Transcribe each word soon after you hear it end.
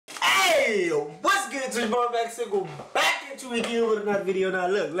Hey, what's good to your boy Max Sigo? Back at you again with another video. Now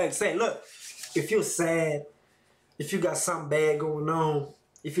look, if you're sad, if you got something bad going on,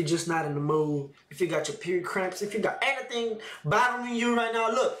 if you're just not in the mood, if you got your period cramps, if you got anything bothering you right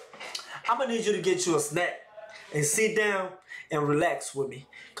now, look, I'm gonna need you to get you a snack and sit down and relax with me,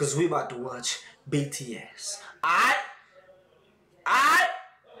 cause we about to watch BTS. Alright?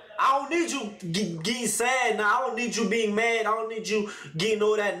 I don't need you getting sad now. I don't need you being mad. I don't need you getting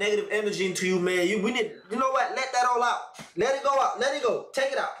all that negative energy into you, man. We need, you know what? Let that all out. Let it go out. Let it go.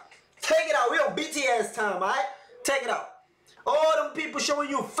 Take it out. Take it out. We on BTS time, alright? Take it out. All them people showing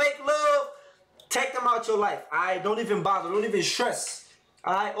you fake love, take them out your life, alright? Don't even bother. Don't even stress.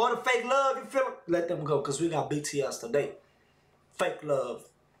 Alright? All the fake love you feel, let them go, because we got BTS today. Fake love.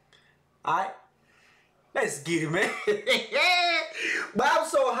 Alright? Let's get it, man. But I'm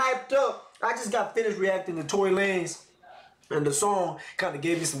so hyped up. I just got finished reacting to Tory Lanez, and the song kind of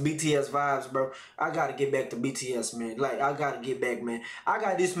gave me some BTS vibes, bro. I gotta get back to BTS, man. Like, I gotta get back, man. I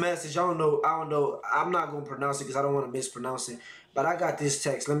got this message. I don't know. I'm not gonna pronounce it because I don't want to mispronounce it. But I got this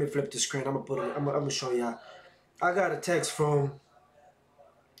text. Let me flip the screen. I'm gonna show y'all. I got a text from.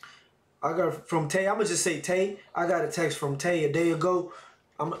 Tay. I'm gonna just say Tay. I got a text from Tay a day ago.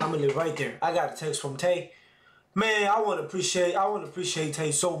 I'm gonna live right there. I got a text from Tay. Man, I want to appreciate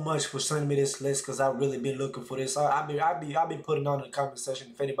Tay so much for sending me this list, because I've really been looking for this. I've been putting on in the comment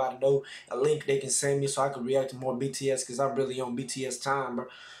section, if anybody know a link they can send me so I can react to more BTS, because I'm really on BTS time, bro.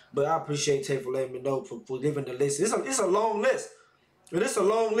 But I appreciate Tay for letting me know, for giving the list. It's a long list, and it's a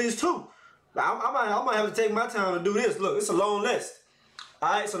long list too. I might have to take my time to do this. Look, it's a long list.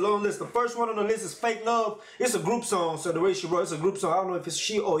 Alright, it's a long list. The first one on the list is Fake Love. It's a group song, so the way she wrote, it's a group song. I don't know if it's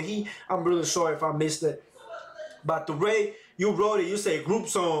she or he. I'm really sorry if I missed it. But the way you wrote it, you say group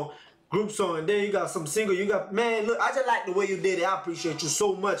song, and then you got some single. You got, man, look, I just like the way you did it. I appreciate you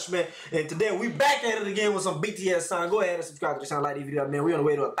so much, man. And today we back at it again with some BTS song. Go ahead and subscribe to the channel, like the video, man. We on the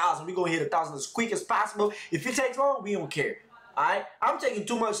way to 1,000. We gonna hit 1,000 as quick as possible. If it takes long, we don't care. Alright, I'm taking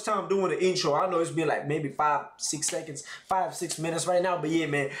too much time doing the intro. I know it's been like maybe 5-6 seconds, 5-6 minutes right now, but yeah,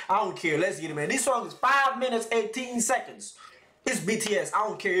 man, I don't care. Let's get it, man. This song is 5 minutes 18 seconds. It's BTS. I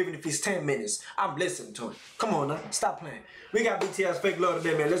don't care even if it's 10 minutes. I'm listening to it. Come on now, stop playing. We got BTS Fake Love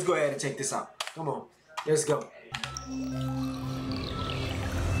today, man. Let's go ahead and check this out. Come on, let's go.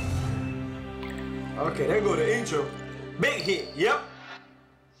 Okay, there go the intro. Big hit. Yep.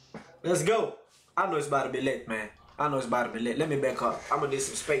 Let's go. I know it's about to be lit, man. I know it's about to be lit. Let me back up. I'm gonna need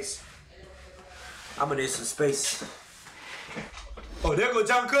some space. Oh, there go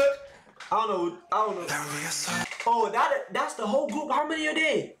John Cook. I don't know. Oh, that's the whole group. How many are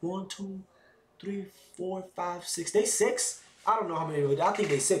they? 1, 2, 3, 4, 5, 6. They 6? I don't know how many. I think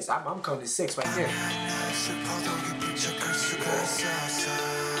they 6. I'm counting 6 right here. 1,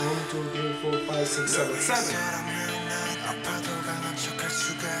 2, 3, 4, 5, 6, 7.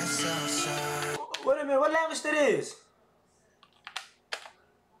 Wait a minute, what language that is?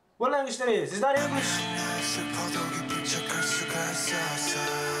 What language that is? Is that English?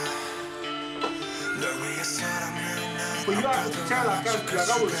 But you have to tell like I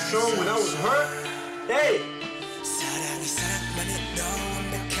was strong when I was hurt. Hey!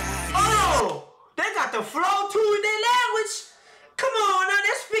 Oh! They got the flow too in their language. Come on now,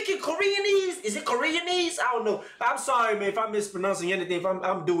 they're speaking Koreanese. Is it Koreanese? I don't know. I'm sorry, man, if I'm mispronouncing anything, if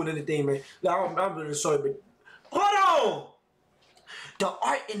I'm doing anything, man. I'm really sorry, but hold on. The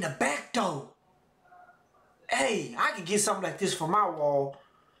art in the back, though. Hey, I could get something like this for my wall.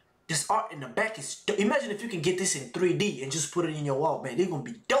 This art in the back is dope. Imagine if you can get this in 3D and just put it in your wall, man. They're gonna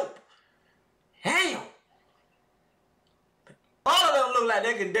be dope. Damn. All of them look like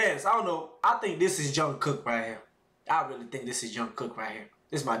they can dance. I don't know. I think this is Jungkook right here. I really think this is Jungkook right here.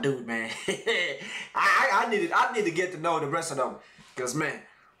 This is my dude, man. I need to get to know the rest of them, cause man,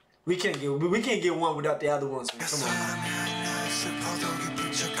 we can't get one without the other ones, man. Come on.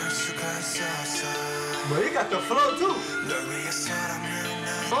 But he got the flow too.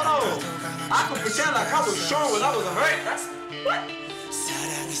 Hold on. I could pretend like I was strong when I was hurt. That's what?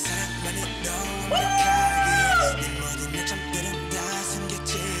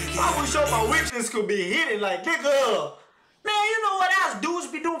 I wish all my weakness could be hidden, like, nigga. Man, you know what else dudes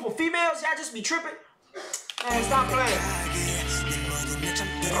be doing for females? Y'all just be tripping. Man, stop playing.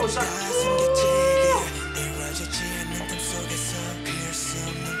 Oh,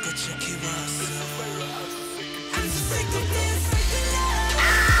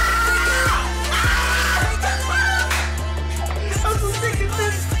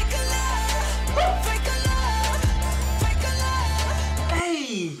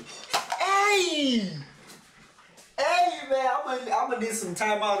 Hey, man, I'm gonna need some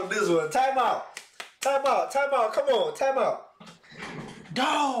time out out on this one. Time out. Time out. Time out. Come on. Time out.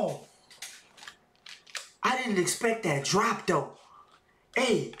 Dog. I didn't expect that drop though.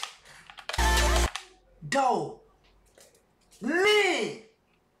 Hey. Dog. Man.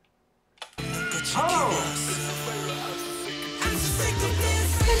 Oh.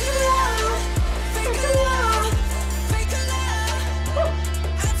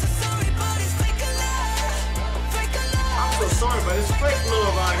 I'm so sorry, but it's fake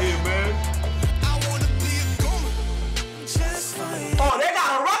love out here, man. Oh, they got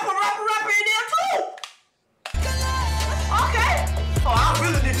a rapper in there too. Okay. Oh, I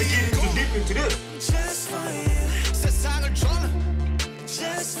really need to get into deep into this.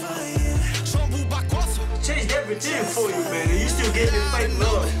 Changed everything for you, man, and you still getting this fake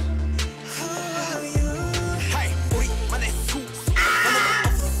love.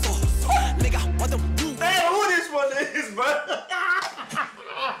 Hey, who this one is, bro?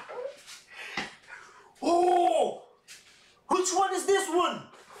 Oh, which one is this one?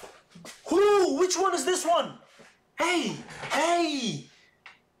 Who? Which one is this one? Hey, hey.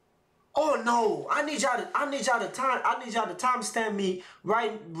 Oh no! I need y'all to timestamp me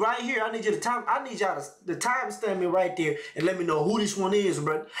right here. I need y'all to timestamp me right there and let me know who this one is,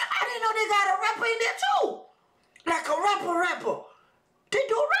 bro. I didn't know they got a rapper in there too, like a rapper. They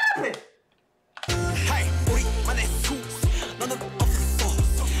do rapping.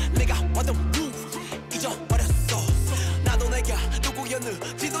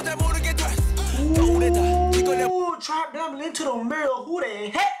 Ooh, trap them into the mirror. Who the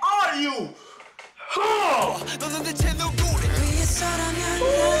heck are you? Huh?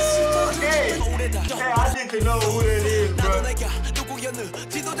 Hey, I need to know who that is, bro.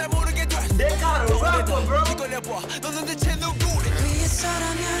 They got a rapper, bro.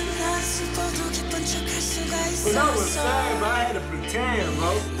 When I was sad, bro, I had to pretend, bro.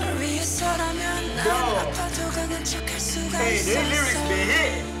 Dog. Hey, their lyrics been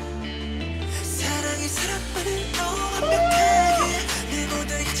hit.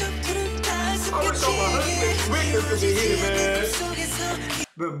 I wish all my husband's witness could be here, man.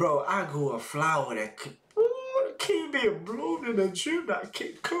 But bro, I grew a flower that could, can't be blown in a dream that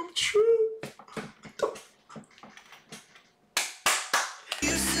can't come true.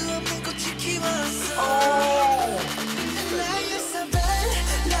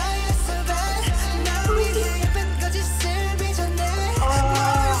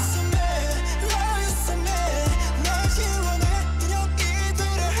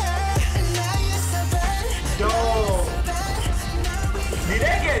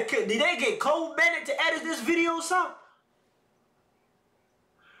 Did they get Cole Bennett to edit this video or something?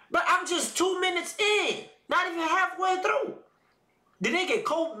 But I'm just 2 minutes in, not even halfway through. Did they get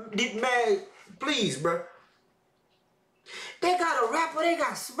Cole? Man, please, bro. They got a rapper. They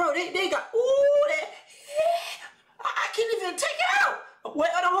got, bro. They got. Ooh, I can't even take it out.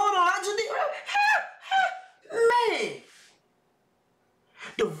 Wait, hold on. I just need. Man.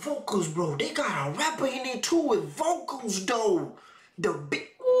 The vocals, bro. They got a rapper in there too with vocals, though. The big,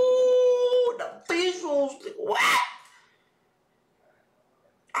 ooh, the visuals, what?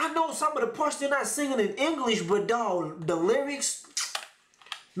 I know some of the parts they're not singing in English, but dog, the lyrics,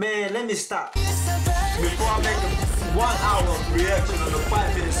 man, let me stop. Before I make a 1 hour reaction on the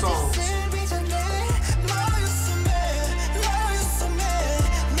 5-minute songs.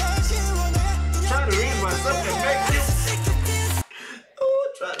 Trying to read myself and make this. Oh,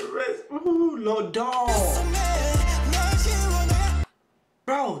 trying to raise, ooh, Lord, dog.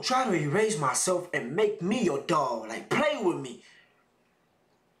 Bro, try to erase myself and make me your dog. Like, play with me.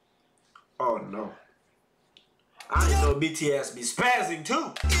 Oh, no. I didn't know BTS be spazzing,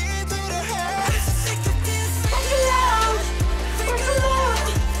 too.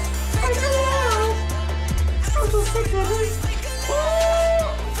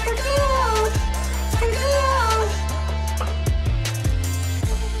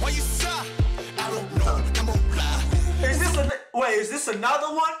 Wait, is this another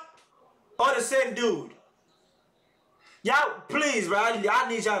one? Or the same dude? Y'all, please, bro. I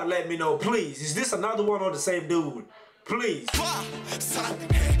need y'all to let me know, please. Is this another one or the same dude? Please.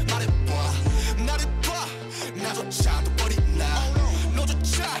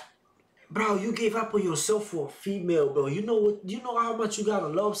 Bro, you gave up on yourself for a female, bro. You know what? You know how much you gotta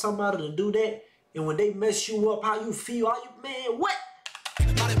love somebody to do that? And when they mess you up, how you feel? How you, man, what?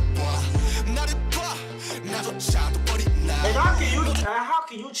 And how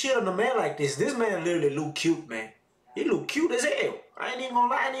can you cheat on a man like this? This man literally look cute, man. He look cute as hell. I ain't even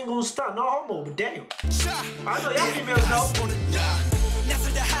gonna lie, I ain't even gonna stop. No homo, but damn. I know y'all females know.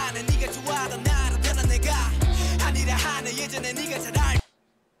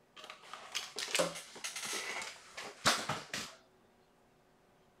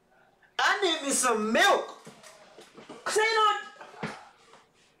 some milk. Cause they don't.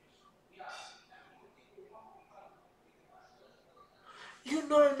 You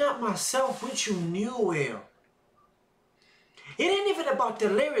know I'm not myself, which you knew well. It ain't even about the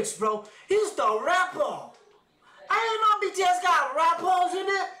lyrics, bro. It's the rapper. I didn't know BTS got rappers in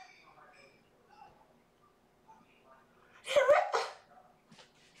it.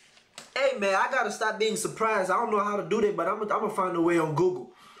 Hey man, I gotta stop being surprised. I don't know how to do that, but I'm gonna find a way on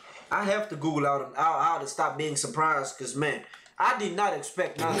Google. I have to Google out how to stop being surprised, cause man, I did not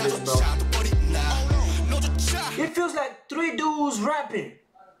expect none of this, bro. It feels like 3 dudes rapping.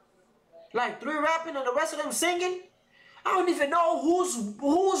 Like 3 rapping and the rest of them singing. I don't even know who's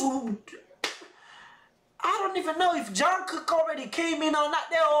I don't even know if John Cook already came in on that.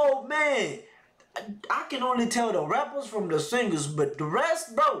 Oh man. I can only tell the rappers from the singers, but the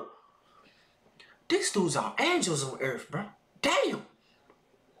rest, bro. These dudes are angels on earth, bro. Damn.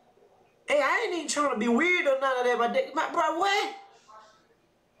 Hey, I ain't even trying to be weird or none of that, but bro, what?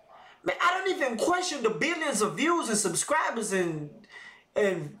 Man, I don't even question the billions of views and subscribers and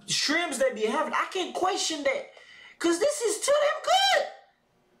streams they be having. I can't question that. Cause this is too damn good.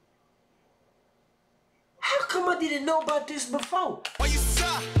 How come I didn't know about this before?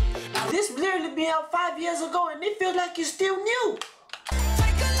 This literally been out 5 years ago and it feels like it's still new.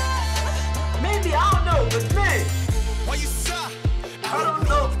 Maybe, I don't know, but man. I don't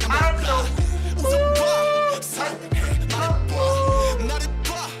know.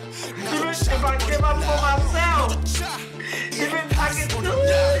 If I give up for myself, even I can do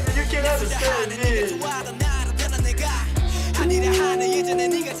it, you can understand me.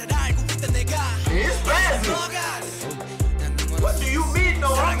 It's bad. What do you mean, no,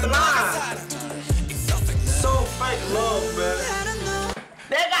 I'm lying? So fake love, man.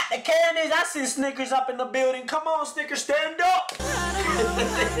 They got the candies. I see Snickers up in the building. Come on, Snickers, stand up.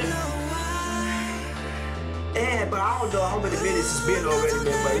 Yeah, but I don't know how many minutes it's been already,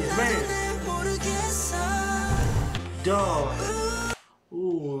 man, but it's, man. Dog.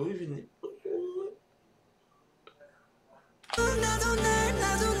 Ooh, even.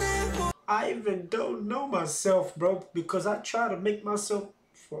 I even don't know myself, bro, because I try to make myself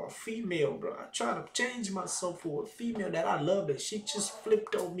for a female, bro. I try to change myself for a female that I love, and she just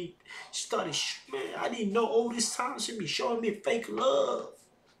flipped on me. She started, man, I didn't know all this time she be showing me fake love.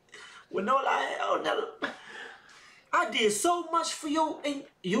 When all I did so much for you, and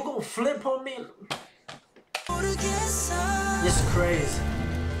you gonna flip on me? It's crazy.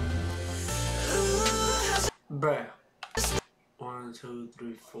 Bruh. 1, 2,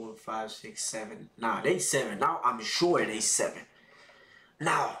 3, 4, 5, 6, 7. Nah, they 7. Now I'm sure they 7.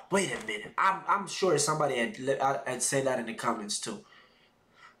 Now, wait a minute. I'm sure somebody had said that in the comments too.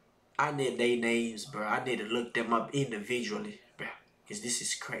 I need their names, bro. I need to look them up individually, bro. Because this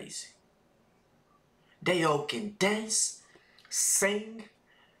is crazy. They all can dance, sing.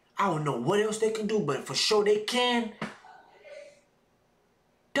 I don't know what else they can do, but for sure they can.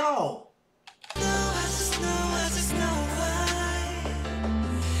 Dog. I just know why.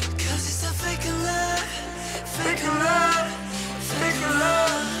 'Cause it's a fake love. Fake love. Fake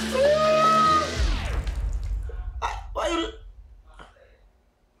love.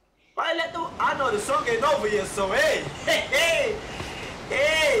 Why let them? I know the song ain't over yet, so hey.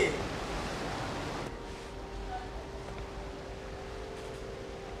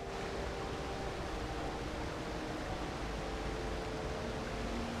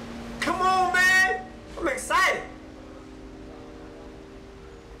 Come on, man. I'm excited.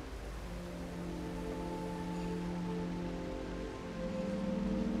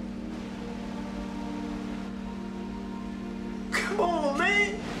 Come on,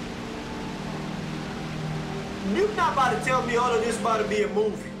 man. You're not about to tell me all of this about to be a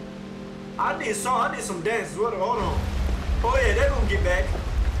movie. I need some dances. Hold on. Oh yeah, they're gonna get back.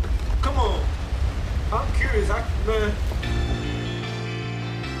 Come on. I'm curious. Man.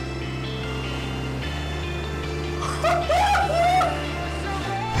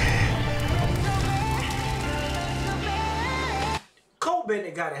 Cole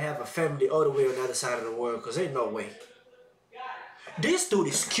Bennett gotta have a family all the way on the other side of the world, cause ain't no way. This dude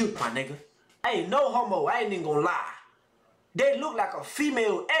is cute, my nigga. Hey, no homo, I ain't even gonna lie. They look like a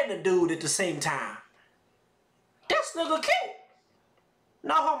female and a dude at the same time. This nigga cute.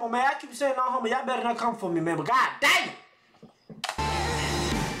 No homo, man. I keep saying no homo. Y'all better not come for me, man. But god dang it.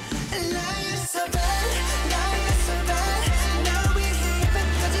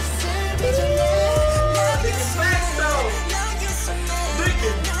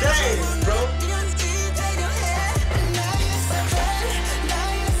 Damn, bro.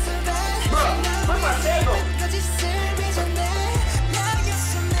 Bro, where's my Sigo?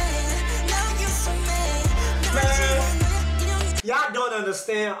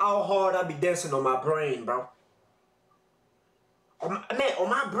 understand how hard I be dancing on my brain, bro. Man, on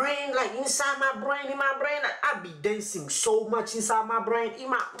my brain, like inside my brain, like, I be dancing so much inside my brain.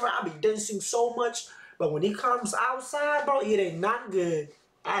 I be dancing so much. But when it comes outside, bro, it ain't not good.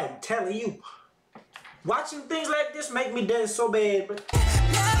 I am telling you. Watching things like this make me dance so bad, bro.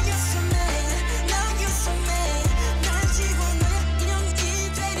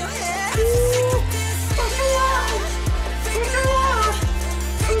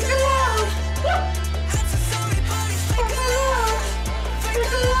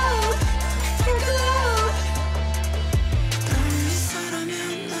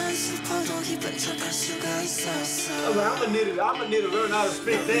 I'ma need to learn how to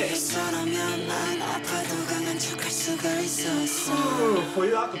speak that. For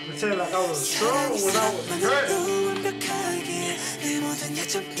you, I could pretend like I was strong when I was hurt.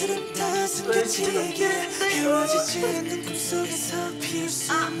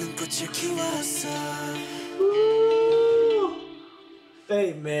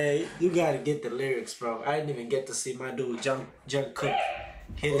 Hey man, you gotta get the lyrics, bro. I didn't even get to see my dude Junk Cook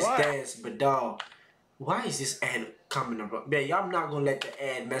hit his dance, but dog. Why is this ad coming up, bro? Man, I'm not gonna let the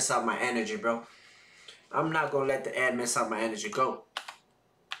ad mess up my energy, bro. I'm not gonna let the ad mess up my energy. Go.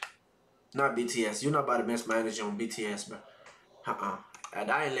 Not BTS. You're not about to mess my energy on BTS, bro. And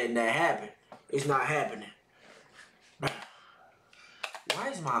I ain't letting that happen. It's not happening. Bro. Why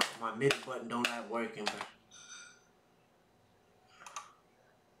is my middle button don't like working, bro?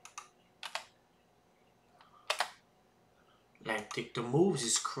 Like, the moves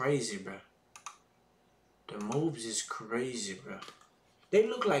is crazy, bro. The moves is crazy, bro. They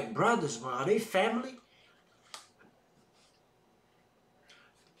look like brothers, bro. Are they family?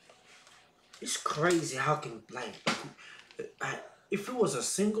 It's crazy how can, like, if it was a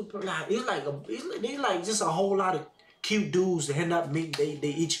single, like, it's like just a whole lot of cute dudes that end up meeting they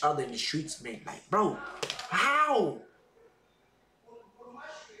each other in the streets, man. Like, bro, how?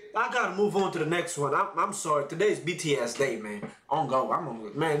 I gotta move on to the next one. I'm sorry. Today's BTS day, man. I'm gonna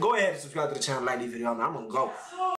go. Man, go ahead and subscribe to the channel, like this video. I'm gonna go.